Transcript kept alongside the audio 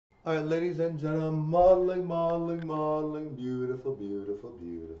All right, ladies and gentlemen, modeling, modeling, modeling, beautiful, beautiful,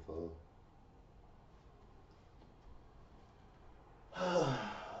 beautiful.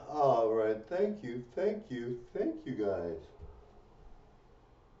 All right, thank you, thank you, thank you, guys.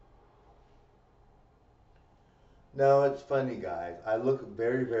 Now it's funny, guys. I look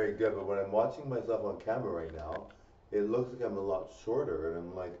very, very good, but when I'm watching myself on camera right now, it looks like I'm a lot shorter, and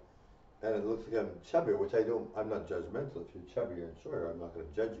I'm like, and it looks like I'm chubbier, which I don't. I'm not judgmental. If you're chubbier and shorter, I'm not going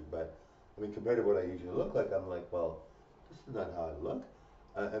to judge you. But I mean, compared to what I usually look like, I'm like, well, this is not how I look.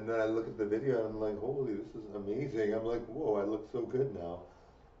 And then I look at the video and I'm like, holy, this is amazing. I'm like, whoa, I look so good now,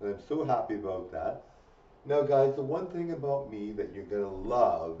 and I'm so happy about that. Now, guys, the one thing about me that you're gonna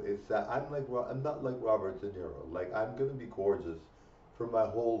love is that I'm not like Robert De Niro. Like I'm gonna be gorgeous for my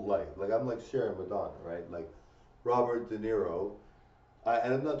whole life. Like I'm like Sharon Madonna, right? Like Robert De Niro.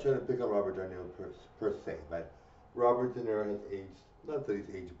 And I'm not trying to pick on Robert De Niro per se, but Robert De Niro has aged. Not that he's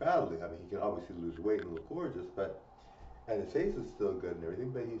aged badly. I mean, he can obviously lose weight and look gorgeous, but and his face is still good and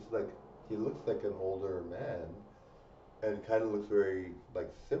everything. But he looks like an older man and kind of looks very like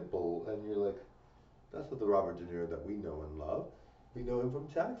simple. And you're like, that's not the Robert De Niro that we know and love. We know him from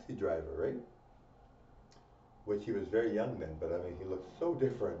Taxi Driver, right? Which he was very young then, but I mean, he looks so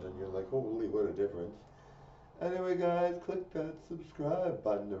different, and you're like, holy, what a difference. Anyway, guys, click that subscribe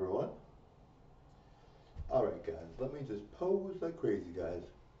button, everyone. Alright, guys, let me just pose like crazy, guys.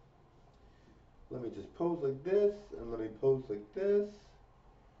 Let me just pose like this, and let me pose like this.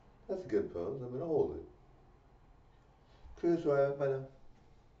 That's a good pose. I'm going to hold it. Clear right, bye now.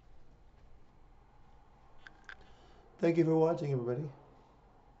 Thank you for watching, everybody.